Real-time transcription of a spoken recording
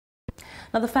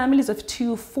Now, the families of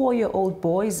two 4-year-old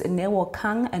boys,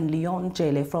 Khang and Leon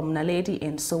Jele from Naledi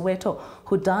in Soweto,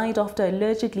 who died after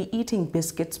allegedly eating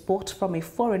biscuits bought from a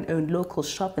foreign-owned local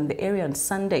shop in the area on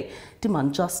Sunday,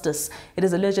 demand justice. It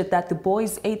is alleged that the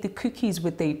boys ate the cookies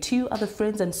with their two other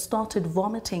friends and started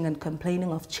vomiting and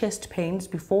complaining of chest pains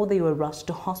before they were rushed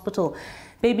to hospital.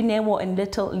 Baby Newo and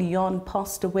little Leon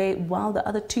passed away, while the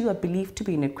other two are believed to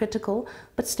be in a critical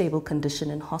but stable condition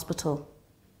in hospital.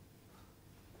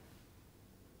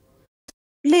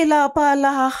 Lelapa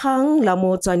la Khang la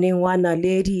motsaneng wa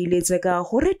Naledi le tseka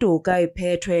hore toka e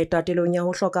phethwe tatelong ya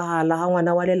ho hlokahala ha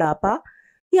ngwana wa lelapa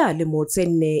ya le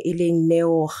motsenne e leng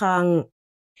Neo Khang.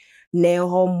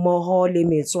 Neo mmoho le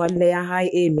metswalle ya hae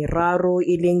e meraro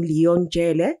e leng Leon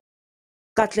Jele,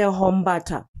 Katleho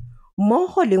Mbatha,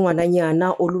 mmoho le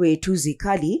ngwananyana Oluwethu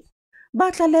Zikhali,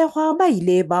 ba tlalehwa ba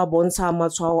ile ba bontsha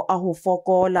matshwao a ho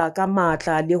fokola ka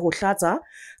matla le ho hlatsa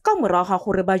ka morao ga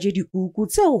gore ba je dikuku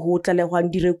tseo ho tlalehwang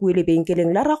di rekuwe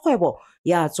lebenkeleng la rakgwebo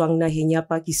ya tswang naheng ya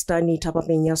Pakistani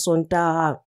thapameng ya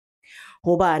Sontaha.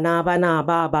 Ho bana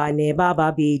ba bane ba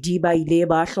babedi ba ile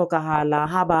ba hlokahala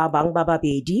ha ba bang ba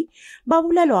babedi ba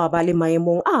bolelwa ba le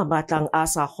maemong a batlang a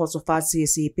sa kgotsofatse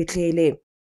sepetlele.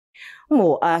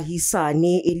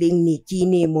 Moahisane e leng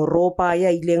Nikini Moropa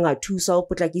ya ileng a thusa ho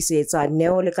potlakisetsa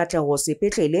Neo le Katleho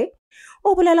sepetlele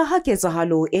o bolela ha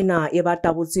ketsahalo ena e ba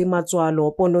tabotse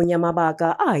matswalo ponong ya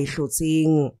mabaka a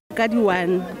ihlotseng. Ka di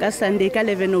 1 ka Sunday ka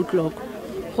 11 o'clock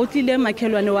go tlile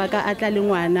makhelwane wa ka a tla le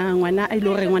ngwana a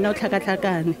ile re ngwana o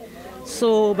tlhakatlhakane.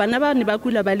 So bana ba ne ba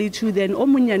kula ba le 2, then o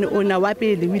monyane ona wa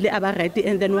pele wile a ba right,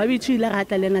 and then wa bithu ile ra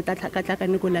tla lena tla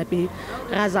tlhakatlhakane ko lapeng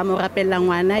ra zama rapella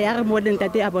ngwana ya re mo le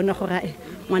ntate a bona gore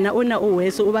ngwana ona o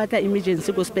wese o batla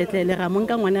emergency ko sepetlele ra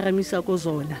monka ngwana ra misa ko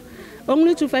Zola.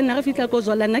 Only to find re fitla ko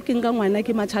Zola na ke nga ngwana ke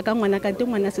matshaka ngwana ka te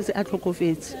ngwana se a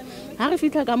tlhokofetse. Ha re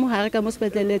fitla ka mo hare ka mo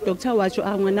sepetlele doctor wa tjo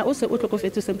a ngwana o se o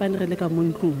tlhokofetse sempane re le ka mo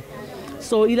ntlong.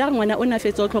 So ila ngwana ona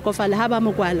fetse o tlhokofala ha ba mo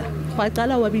kwala go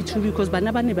qala wa bithu because bana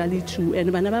ba ne ba le 2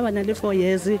 and bana ba bana le 4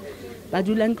 years ba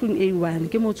dula ntlong A1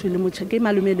 ke motho le motho ke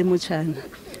malume le motshana.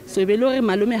 So be lore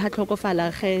malume ha tlhokofala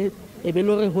ge e be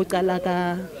lore ho qala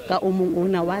ka o mong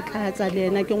ona wa tlatsa le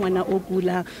ena ke ngwana o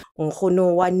kula.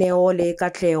 Nkgono wa Neo le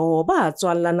Katleho ba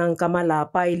tswallanang ka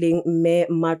malapa e leng mme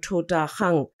Mathota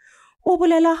Khang o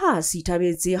bolela ha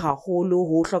sithabetse haholo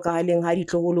ho hlokahaleng ha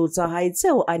ditloholo tsa hae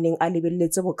tseo a neng a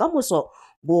lebelletse bokamoso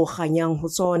bo kganyang ho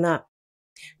tsona.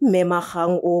 Mme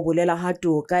Khang o bolela ha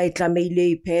toka e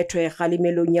tlameile e phethwe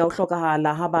kgalemelong ya ho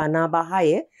hlokahala ha bana ba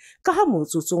hae ka ha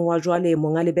motsotsong wa jwale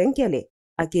monga lebenkele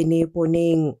a kene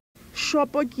poneng.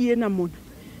 Shopo ke ena mona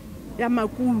ya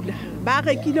makula ba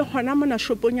rekile hona mona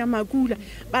shopong ya makula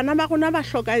bana ba rona ba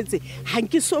hlokaetse ha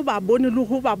nke so ba bone le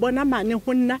ho ba bona mane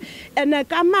ho nna ene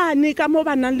ka mane ka mo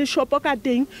bana le shopo ka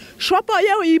teng shopo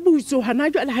yeo e butso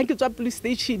hana jwale ha ke tswa police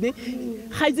station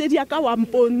ga itse dia ka wa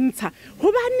mpontsha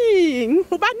hobaneng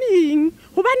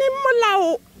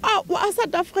molao wa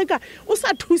South Africa o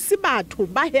sa thusi batho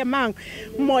ba hemang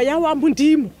moya wa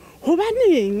modimo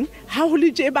hobaneng ha ho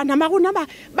le je bana ba rona ba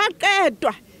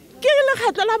qetwa ke le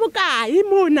khatlo la bokae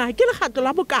mona ke le khatlo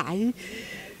la bokae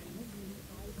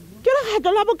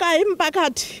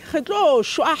mpakathi re tlo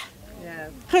shwa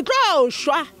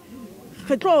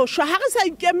ha re sa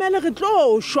ikemele re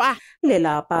tlo shwa.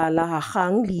 Lelapa la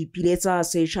Khang le ipiletsa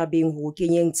setjhabeng ho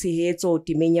kenyeng tshehetso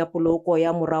timeng ya poloko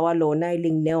ya mora wa lona e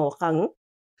leng Neo Khang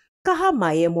ka ha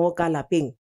maemo ka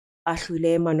lapeng a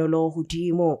hlwile manolo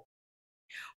hodimo.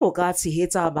 O ka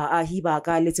tshehetsa baahi ba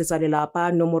ka letsetsa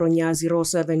lelapa nomorong ya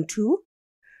 072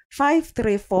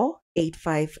 534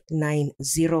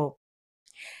 8590.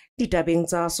 Ditabeng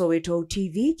tsa Soweto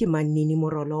TV ke Manini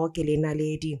Morolo ke le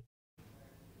Naledi.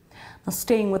 Now,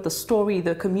 staying with the story,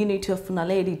 the community of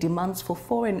Naledi demands for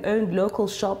foreign-owned local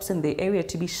shops in the area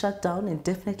to be shut down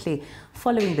indefinitely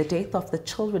following the death of the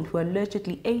children who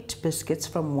allegedly ate biscuits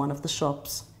from one of the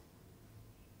shops.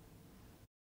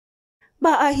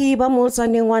 Baahi ba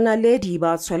motsaneng wa Naledi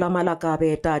ba tshwela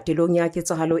malakabe tatelong ya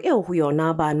ketsahalo eo ho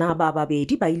yona bana ba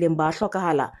babedi ba ileng ba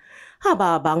hlokahala ha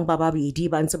ba bang ba babedi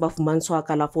ba ntse ba fumantshwa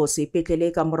kalafo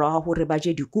sepetlele ka morao hore ba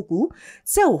je dikuku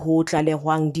tseo ho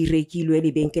tlalehwang di rekilwe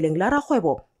lebenkeleng la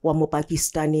rakgwebo wa mo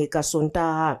Pakistani ka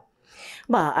Sontaha.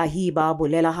 Baahi ba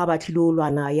bolela ha ba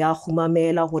tlilolwana ya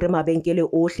khumamela hore mabenkele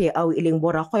ohle ao e leng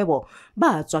borakgwebo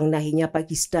ba tswang naheng ya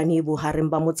Pakistani bohareng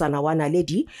ba motsana wa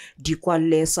Naledi di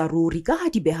kwalle saruri ka ha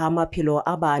di beha maphelo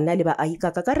a bana le baahi ka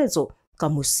kakaretso ka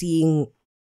mosing.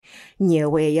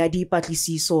 Nyewe ya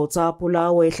dipatlisiso tsa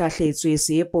polao e hlahletswe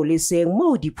sepoleseng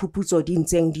moo diphuputso di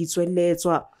ntseng di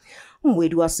tswelletswa.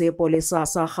 Moedi wa sepolesa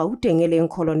sa Gauteng e leng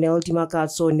Colonel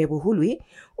Dimakatso Nebohulwi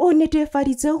o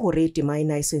netefaditse hore tema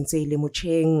ena e sentse e le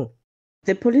motjheng.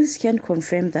 The police can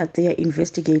confirm that they are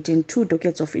investigating 2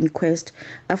 dockets of inquest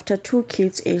after 2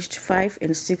 kids aged 5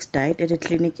 and 6 died at a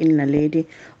clinic in Naledi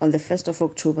on the 1st of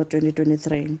October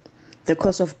 2023. The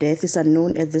cause of death is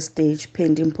unknown at this stage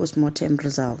pending post-mortem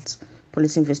results.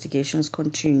 Police investigations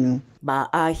continue.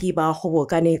 Baahi ba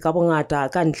kgobokane ka bongata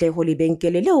ka ntle ho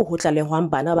lebenkele leo ho tlalehwang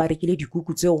bana ba rekile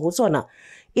dikuku tseo ho tsona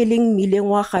e leng mmileng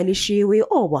wa Kgaleshewe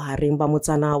o bohareng ba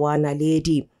motsana wa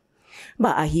Naledi.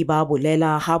 Baahi ba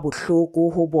bolela ha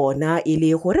bohloko ho bona e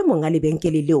le hore monga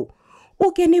lebenkele leo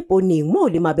o kene poneng mo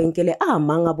le mabenkele a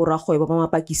mang a borakgwebo ba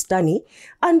Mapakistani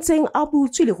a ntseng a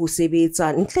butswe le ho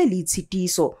sebetsa ntle le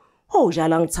tshitiso ho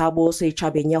jalang tshabo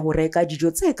setjhabeng ya ho reka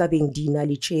dijo tse ka beng di na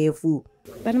le tjhefu.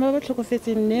 Bana ba ba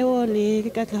tlhokofetseng Neo le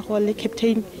Katlego le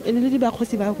Captain e le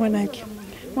bakgosi ba ngwanake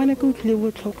ngwanake o tlile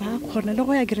botlhoko ha kgona le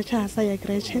go ya Grecha sa ya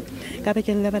Grecha ka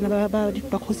bekeng le bana ba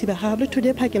bakgosi ba ga le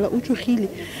thude phakela o tsugile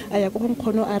a ya go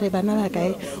nkgono a re bana ba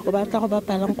kae o ba tla go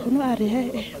bapala nkgono a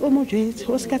re o mo jwetse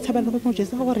o se ka tshaba le go mo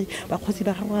jwetse gore bakgosi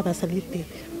ba gago ba sa le teng.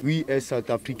 We as South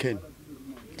African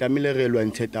tlamile re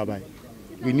lwantshe taba.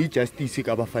 We need justice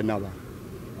ka bafana ba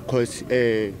because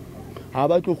ha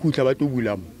ba tlo khutla ba tlo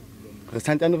bula mo re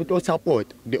santane re tlo support.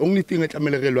 The only thing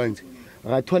tlamile re lwantshe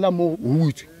ra thola mo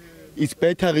hutse. It's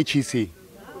better richise.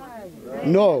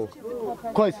 No,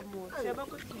 cause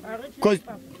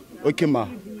okay ma.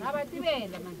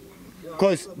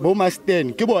 Cause bo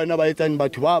masten ke bona ba etsang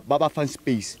batho ba fan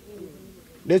space.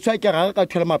 That's why ke ra ka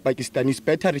thola ma Pakistan is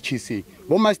better richise.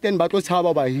 Bo masten ba tlo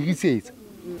tshaba ba hirisetsa.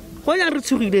 Go ya re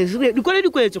tshugile di kole di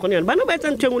kwetse go ne bana ba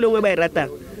etsang thengwe lengwe ba e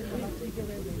ratang.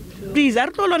 Please a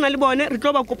re tlo lona le bone re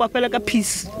tlo ba kopa fela ka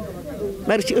peace.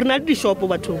 Ba re na di shop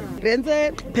batho re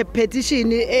ntse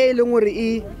petition e leng gore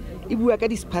e bua ka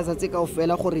dispaza tse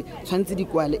kaofela gore tshwantse di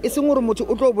kwale e seng gore motho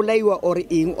o tlo bolaiwa or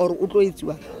eng or o tlo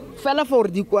etsiwa fela for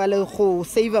di kwale go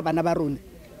save bana ba rona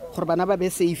gore bana ba be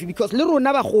safe because le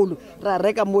rona bagolo ra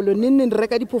reka molo nne re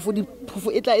reka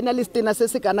diphofu e tla ena le stena se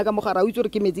se kana ka mogara o itse gore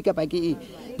ke metsi ka pake e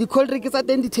di cold drink tsa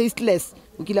teng di tasteless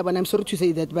o kila bana I'm sorry to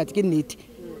say that but ke nnete.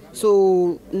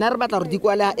 So na re batla re di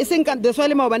kwala e seng ka deswa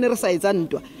le maobane re sa etsa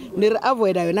ntwa ne re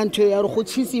avoid yona ntho ya re go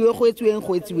tshisiwe go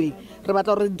etsiweng re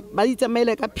batla re ba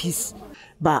itsamaile ka peace.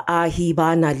 Baahi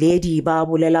ba Naledi ba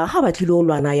bolela ha ba tlilo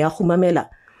lwana ya khumamela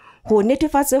ho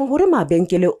netefatseng hore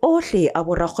mabenkele ohle a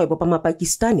borakgwebo ba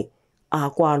Mapakistani a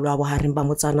kwalwa bohareng ba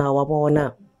motsana wa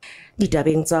bona.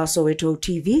 Ditabeng tsa Soweto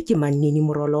TV ke Mannini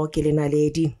Morolo ke le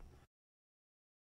Naledi.